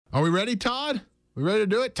Are we ready, Todd? We ready to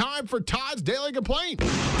do it? Time for Todd's Daily Complaint.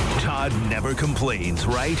 Todd never complains,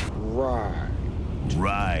 right?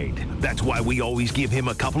 Right. That's why we always give him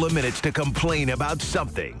a couple of minutes to complain about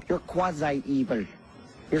something. You're quasi-evil.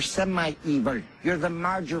 You're semi-evil. You're the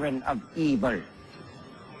margarine of evil.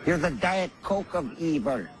 You're the Diet Coke of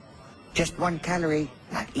evil. Just 1 calorie,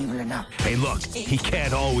 not evil enough. Hey, look, he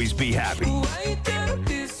can't always be happy.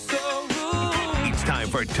 It's time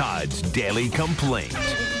for Todd's Daily Complaint.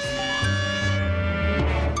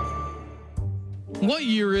 What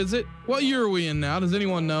year is it? What year are we in now? Does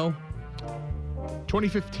anyone know?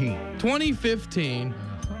 2015. 2015.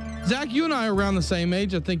 Zach, you and I are around the same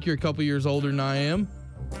age. I think you're a couple years older than I am.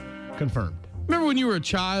 Confirmed. Remember when you were a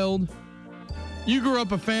child? You grew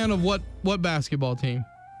up a fan of what basketball team?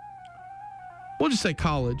 We'll just say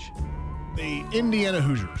college. The Indiana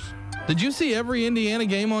Hoosiers. Did you see every Indiana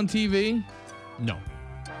game on TV? No.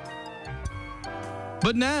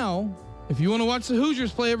 But now, if you want to watch the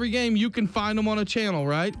Hoosiers play every game, you can find them on a channel,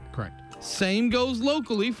 right? Correct. Same goes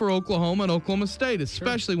locally for Oklahoma and Oklahoma State,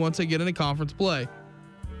 especially once they get into conference play.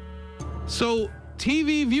 So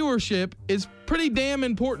TV viewership is pretty damn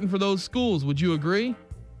important for those schools. Would you agree?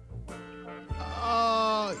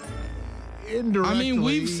 Indirectly. I mean,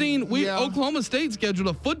 we've seen Oklahoma State scheduled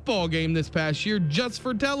a football game this past year just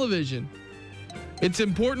for television. It's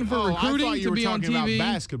important for recruiting to be on TV. I thought you were talking about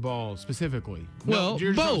basketball specifically. Well, no,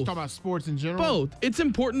 you're both. just talking about sports in general? Both. It's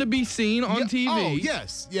important to be seen on TV. Oh,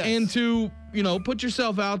 yes. And to, put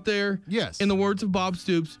yourself out there. Yes. In the words of Bob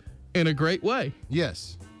Stoops, in a great way.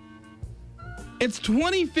 Yes. It's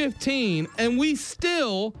 2015, and we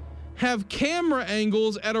still have camera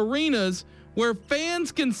angles at arenas where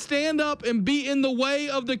fans can stand up and be in the way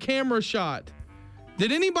of the camera shot.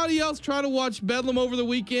 Did anybody else try to watch Bedlam over the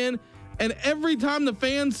weekend? And every time the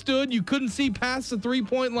fans stood, you couldn't see past the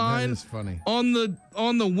 3-point line. That is funny. On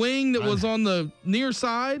the wing that was on the near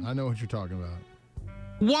side. I know what you're talking about.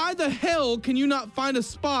 Why the hell can you not find a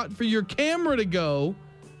spot for your camera to go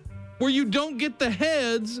where you don't get the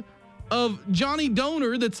heads of Johnny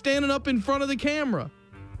Donor that's standing up in front of the camera?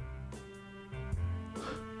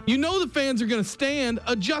 You know the fans are going to stand,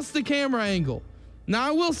 adjust the camera angle. Now,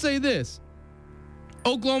 I will say this.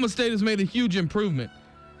 Oklahoma State has made a huge improvement.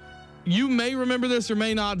 You may remember this or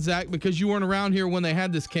may not, Zach, because you weren't around here when they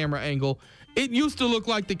had this camera angle. It used to look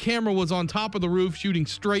like the camera was on top of the roof shooting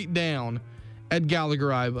straight down at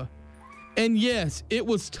Gallagher-Iva. And yes, it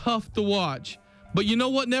was tough to watch. But you know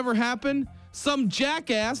what never happened? Some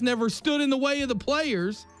jackass never stood in the way of the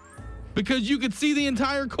players because you could see the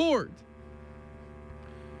entire court.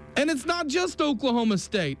 And it's not just Oklahoma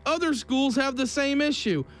State. Other schools have the same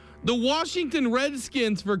issue. The Washington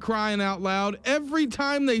Redskins, for crying out loud, every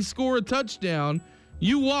time they score a touchdown,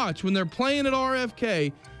 you watch when they're playing at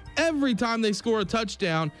RFK, every time they score a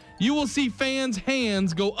touchdown, you will see fans'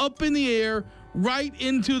 hands go up in the air right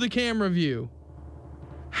into the camera view.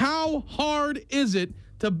 How hard is it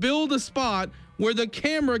to build a spot where the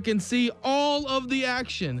camera can see all of the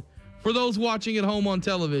action for those watching at home on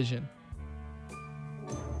television?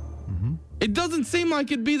 It doesn't seem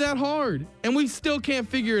like it'd be that hard, and we still can't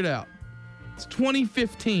figure it out. It's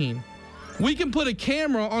 2015. We can put a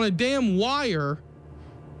camera on a damn wire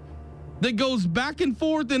that goes back and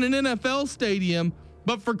forth in an NFL stadium,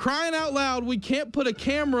 but for crying out loud, we can't put a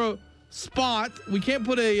camera spot. We can't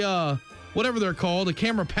put a, whatever they're called, a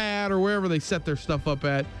camera pad or wherever they set their stuff up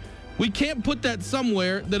at. We can't put that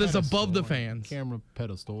somewhere that is above the fans. Camera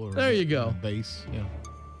pedestal. Or there you go. Base, yeah.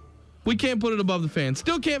 We can't put it above the fans.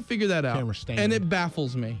 Still can't figure that out. Camera stand. And it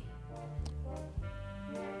baffles me.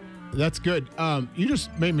 That's good. You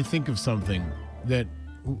just made me think of something that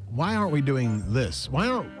why aren't we doing this? Why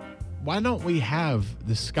don't we have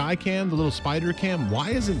the sky cam, the little spider cam? Why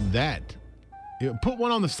isn't that? Put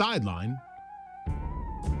one on the sideline.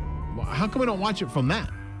 How come we don't watch it from that?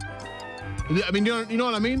 I mean, you know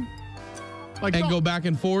what I mean? Like, and go back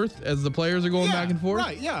and forth as the players are going back and forth?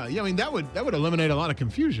 Right, yeah. I mean, that would eliminate a lot of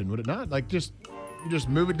confusion, would it not? Like, you just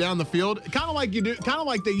move it down the field. Kind of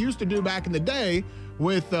like they used to do back in the day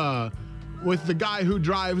with the guy who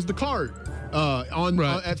drives the cart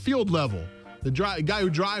at field level. The guy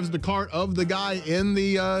who drives the cart of the guy in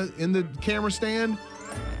the camera stand.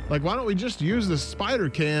 Like, why don't we just use the spider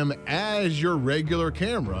cam as your regular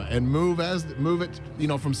camera and move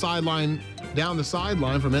it, from sideline down the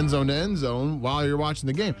sideline from end zone to end zone while you're watching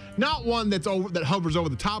the game. Not one that hovers over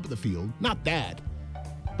the top of the field, not that,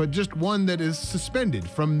 but just one that is suspended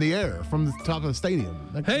from the air, from the top of the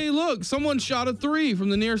stadium. Hey, look, someone shot a 3 from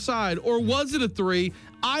the near side, or was it a 3?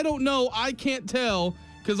 I don't know. I can't tell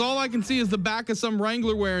because all I can see is the back of some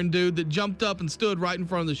Wrangler wearing dude that jumped up and stood right in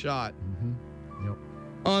front of the shot. Mm-hmm. Yep.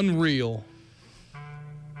 Unreal.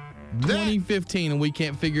 2015, and we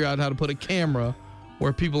can't figure out how to put a camera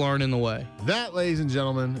where people aren't in the way. That, ladies and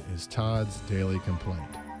gentlemen, is Todd's Daily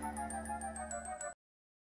Complaint.